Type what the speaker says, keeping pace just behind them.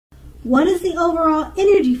What is the overall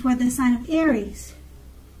energy for the sign of Aries?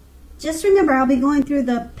 Just remember, I'll be going through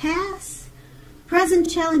the past, present,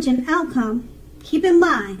 challenge, and outcome. Keep in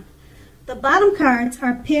mind, the bottom cards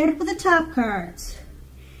are paired with the top cards.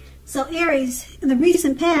 So Aries, in the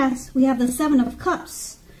recent past, we have the Seven of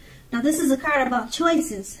Cups. Now this is a card about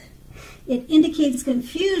choices. It indicates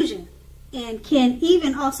confusion and can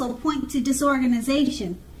even also point to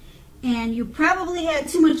disorganization. And you probably had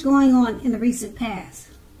too much going on in the recent past.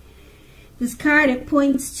 This card, it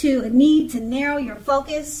points to a need to narrow your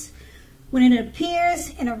focus when it appears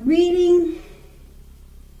in a reading,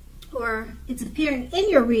 or it's appearing in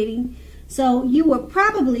your reading. So you were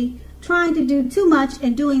probably trying to do too much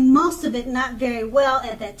and doing most of it not very well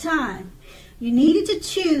at that time. You needed to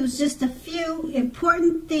choose just a few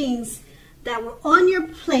important things that were on your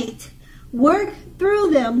plate. Work through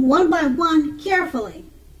them one by one carefully.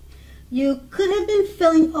 You could have been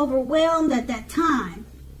feeling overwhelmed at that time.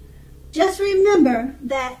 Just remember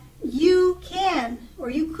that you can, or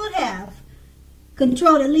you could have,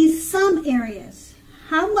 controlled at least some areas.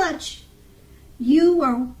 How much you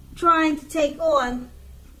were trying to take on,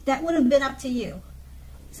 that would have been up to you.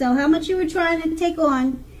 So how much you were trying to take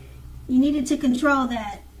on, you needed to control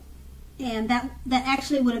that. And that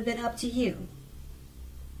actually would have been up to you.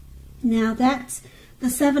 Now that's the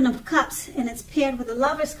Seven of Cups, and it's paired with the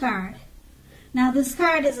Lover's card. Now this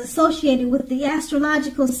card is associated with the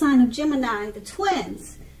astrological sign of Gemini, the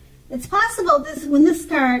twins. It's possible when this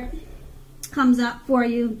card comes up for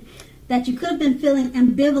you that you could have been feeling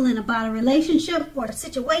ambivalent about a relationship or a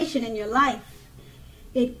situation in your life.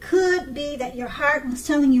 It could be that your heart was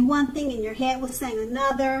telling you one thing and your head was saying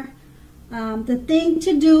another. The thing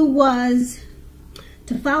to do was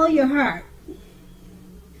to follow your heart.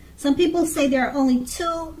 Some people say there are only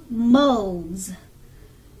two modes,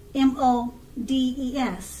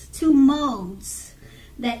 M-O-D-E-S, two modes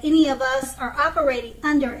that any of us are operating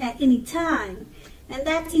under at any time, and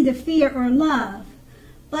that's either fear or love.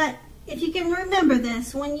 But if you can remember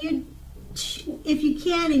this, if you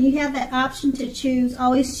can and you have that option to choose,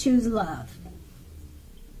 always choose love.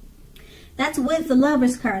 That's with the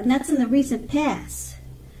Lover's card, and that's in the recent past.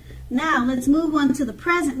 Now let's move on to the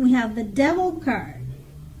present. We have the Devil card.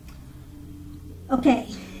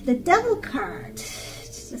 Okay, the Devil card,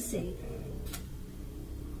 let's see.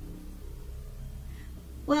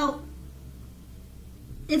 Well,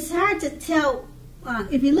 it's hard to tell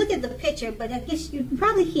if you look at the picture, but I guess you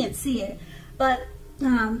probably can't see it. But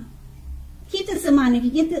keep this in mind. If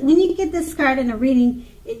you get when you get this card in a reading,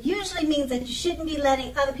 it usually means that you shouldn't be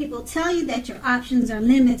letting other people tell you that your options are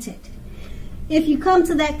limited. If you come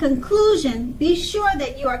to that conclusion, be sure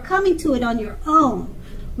that you are coming to it on your own.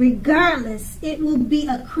 Regardless, it will be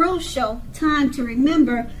a crucial time to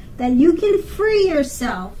remember that you can free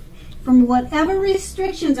yourself from whatever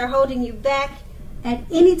restrictions are holding you back at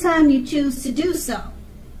any time you choose to do so.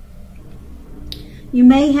 You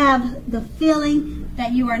may have the feeling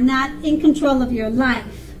that you are not in control of your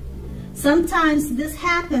life. Sometimes this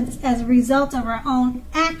happens as a result of our own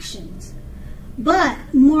actions, but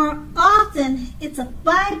more often it's a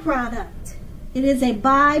byproduct. It is a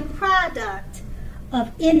byproduct of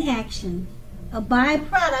inaction, a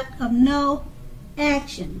byproduct of no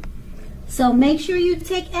action. So make sure you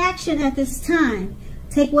take action at this time.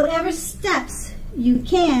 Take whatever steps you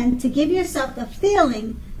can to give yourself the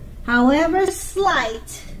feeling, however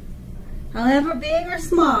slight, however big or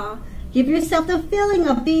small, give yourself the feeling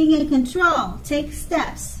of being in control. Take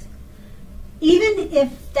steps. Even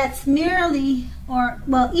if that's merely,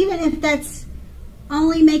 even if that's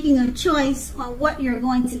only making a choice on what you're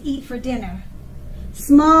going to eat for dinner.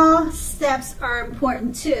 Small steps are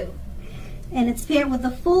important too. And it's paired with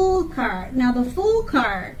the Fool card. Now the Fool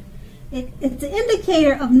card, it's an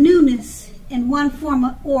indicator of newness in one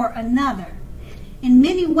form or another. In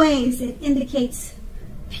many ways, it indicates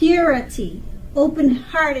purity,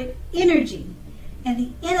 open-hearted energy, and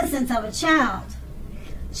the innocence of a child.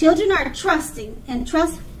 Children are trusting, and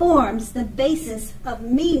trust forms the basis of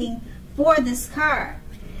meaning for this card.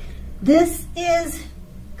 This is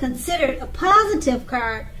considered a positive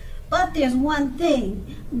card, but there's one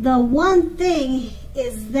thing. The one thing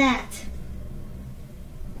is that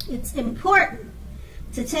it's important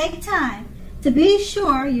to take time to be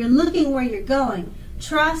sure you're looking where you're going.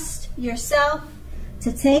 Trust yourself.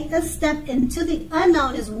 To take a step into the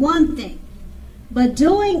unknown is one thing, but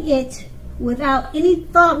doing it without any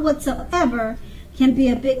thought whatsoever can be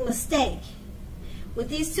a big mistake. With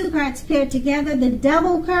these two cards paired together, the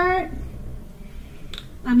Devil card,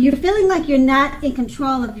 you're feeling like you're not in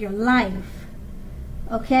control of your life.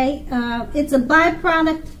 Okay, it's a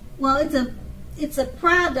byproduct. Well, it's a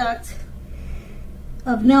product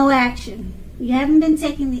of no action. You haven't been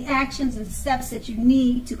taking the actions and steps that you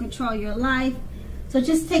need to control your life. So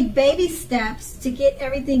just take baby steps to get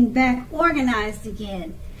everything back organized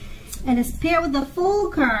again. And it's paired with the Fool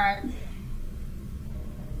card.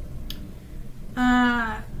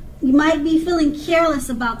 You might be feeling careless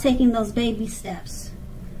about taking those baby steps.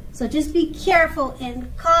 So just be careful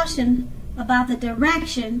and caution about the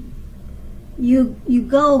direction you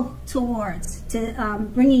go towards, to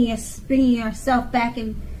bringing yourself back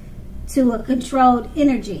into a controlled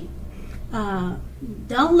energy.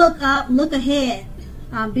 Don't look up, look ahead.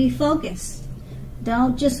 Be focused.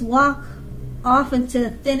 Don't just walk off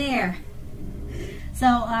into thin air.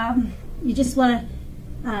 So you just want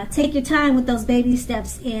to take your time with those baby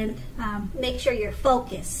steps and make sure you're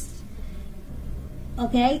focused.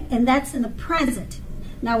 Okay, and that's in the present.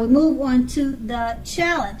 Now we move on to the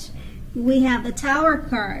challenge. We have the Tower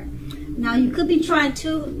card. Now you could be trying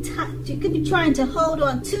to hold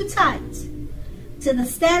on too tight to the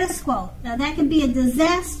status quo. Now that can be a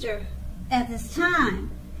disaster at this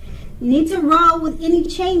time. You need to roll with any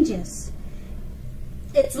changes.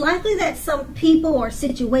 It's likely that some people or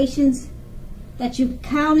situations that you've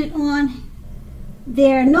counted on,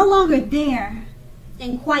 they're no longer there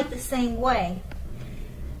in quite the same way.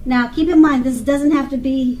 Now keep in mind, this doesn't have to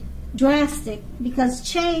be drastic, because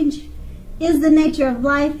change is the nature of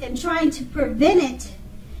life, and trying to prevent it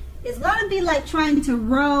is going to be like trying to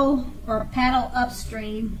row or paddle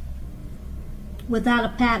upstream without a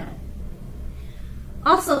paddle.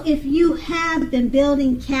 Also, if you have been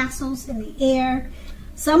building castles in the air,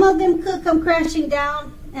 some of them could come crashing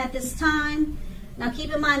down at this time. Now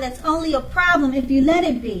keep in mind, that's only a problem if you let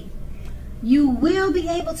it be. You will be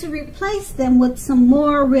able to replace them with some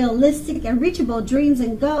more realistic and reachable dreams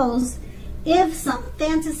and goals if some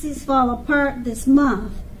fantasies fall apart this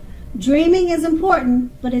month. Dreaming is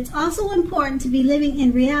important, but it's also important to be living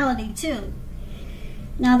in reality too.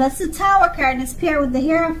 Now that's the Tower card, and it's paired with the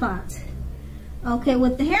Hierophant. Okay,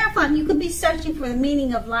 with the Hierophant, you could be searching for the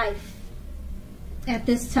meaning of life at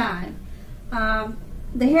this time.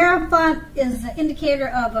 The Hierophant is an indicator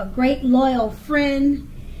of a great loyal friend.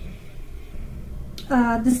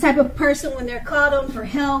 This type of person, when they're called on for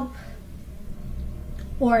help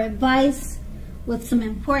or advice with some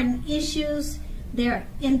important issues, their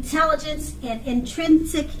intelligence and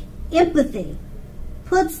intrinsic empathy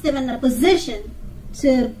puts them in a position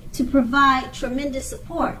to provide tremendous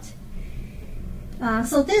support.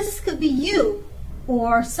 So this could be you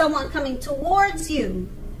or someone coming towards you.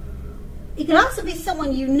 It could also be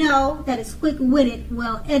someone you know that is quick-witted,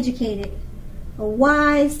 well-educated, a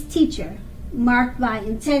wise teacher marked by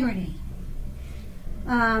integrity.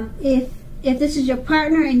 If this is your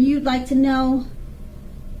partner and you'd like to know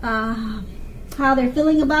how they're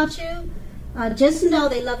feeling about you, just know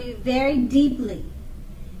they love you very deeply,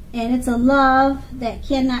 and it's a love that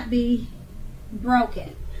cannot be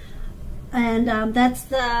broken. And that's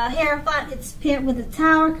the Hierophant. It's paired with the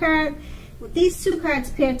Tower card. With these two cards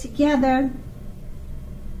paired together,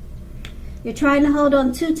 you're trying to hold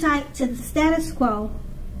on too tight to the status quo.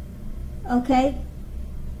 Okay,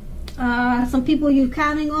 some people you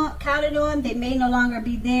counted on, they may no longer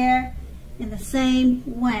be there in the same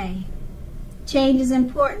way. Change is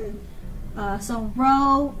important, so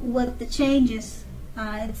roll with the changes.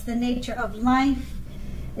 It's the nature of life.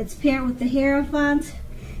 It's paired with the Hierophant.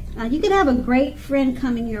 You could have a great friend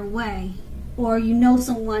coming your way, or you know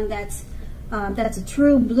someone that's a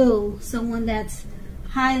true blue, someone that's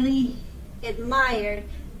highly admired.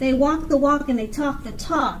 They walk the walk and they talk the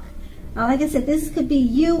talk. Like I said, this could be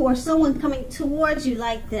you or someone coming towards you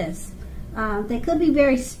like this. They could be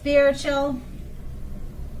very spiritual.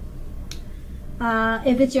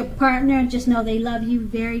 If it's your partner, just know they love you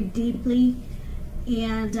very deeply.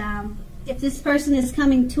 And if this person is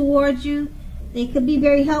coming towards you, they could be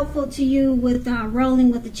very helpful to you with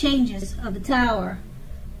rolling with the changes of the Tower.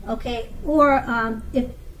 Okay, or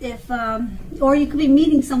or you could be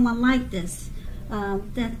meeting someone like this.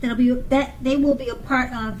 They will be a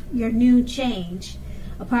part of your new change,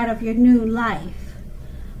 a part of your new life.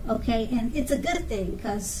 Okay, and it's a good thing,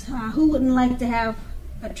 because who wouldn't like to have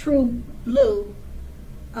a true blue,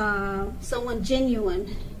 someone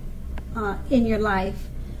genuine in your life?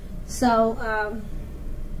 So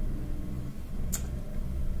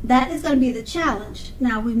that is going to be the challenge.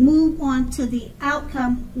 Now we move on to the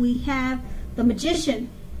outcome. We have the Magician.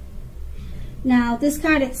 Now this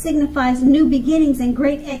card, it signifies new beginnings and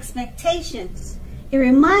great expectations. It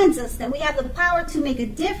reminds us that we have the power to make a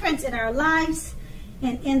difference in our lives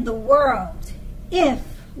and in the world if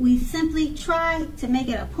we simply try to make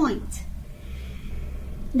it a point.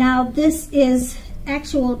 Now this is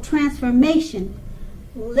actual transformation.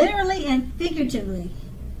 literally and figuratively.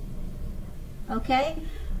 Okay?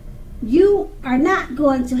 You are not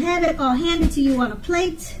going to have it all handed to you on a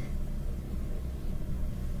plate.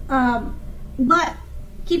 But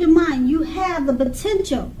keep in mind, you have the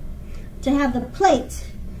potential to have the plate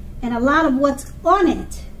and a lot of what's on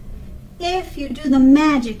it if you do the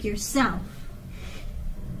magic yourself.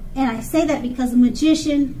 And I say that because the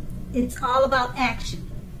magician, it's all about action.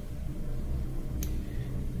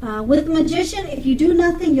 With the magician, if you do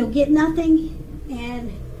nothing, you'll get nothing.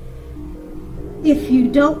 And if you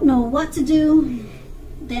don't know what to do,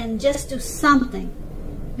 then just do something.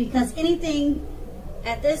 Because anything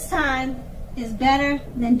at this time is better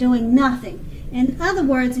than doing nothing. In other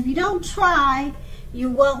words, if you don't try, you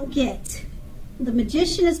won't get. The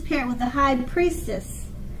magician is paired with the high priestess.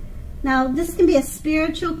 Now, this can be a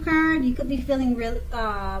spiritual card. You could be feeling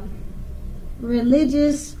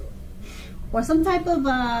religious, or some type of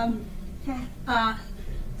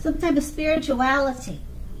spirituality.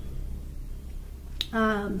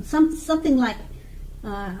 Something like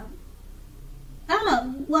I don't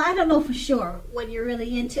know. Well, I don't know for sure what you're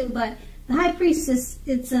really into, but the high priestess,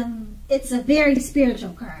 it's a very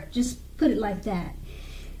spiritual card. Just put it like that.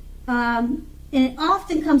 And it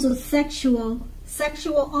often comes with sexual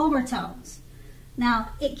overtones. Now,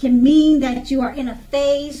 it can mean that you are in a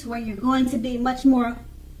phase where you're going to be much more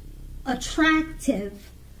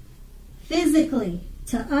attractive physically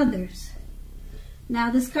to others. Now,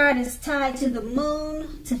 this card is tied to the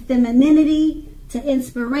moon, to femininity, to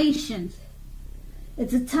inspiration.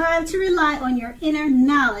 It's a time to rely on your inner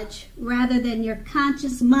knowledge rather than your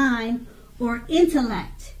conscious mind or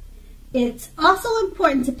intellect. It's also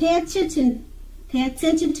important to pay attention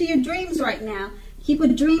to your dreams right now. Keep a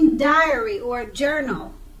dream diary or a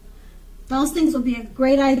journal. Those things will be a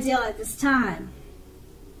great idea at this time.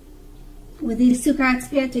 With these two cards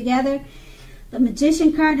paired together, the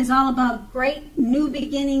Magician card is all about great new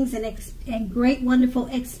beginnings and great wonderful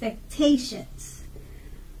expectations.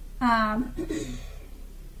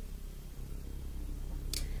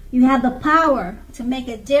 You have the power to make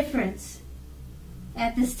a difference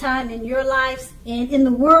at this time in your lives and in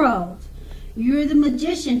the world. You're the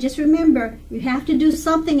magician. Just remember, you have to do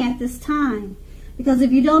something at this time. Because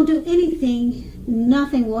if you don't do anything,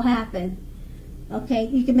 nothing will happen. Okay,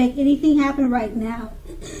 you can make anything happen right now.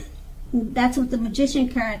 That's with the Magician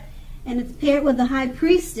card. And it's paired with the High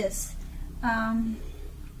Priestess.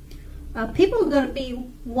 People are going to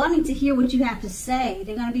be wanting to hear what you have to say.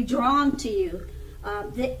 They're going to be drawn to you.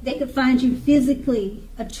 They could find you physically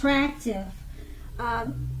attractive.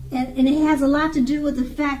 And it has a lot to do with the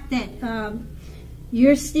fact that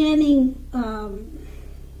you're standing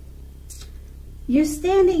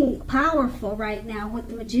powerful right now with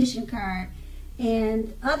the Magician card.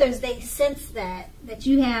 And others, they sense that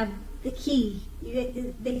you have the key.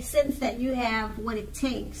 They sense that you have what it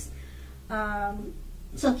takes.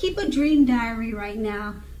 So keep a dream diary right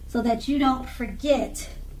now so that you don't forget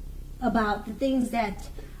about the things that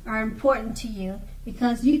are important to you,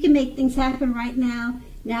 because you can make things happen right now.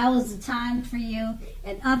 Now is the time for you,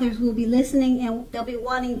 and others will be listening, and they'll be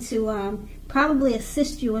wanting to probably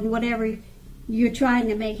assist you in whatever you're trying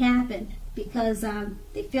to make happen, because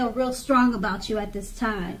they feel real strong about you at this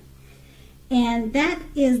time. And that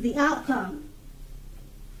is the outcome.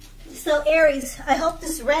 So Aries, I hope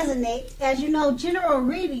this resonates. As you know, general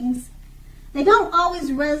readings, they don't always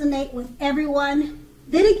resonate with everyone.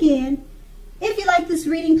 Then again, if you like this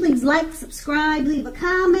reading, please like, subscribe, leave a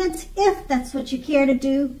comment if that's what you care to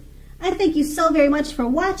do. I thank you so very much for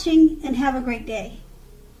watching, and have a great day.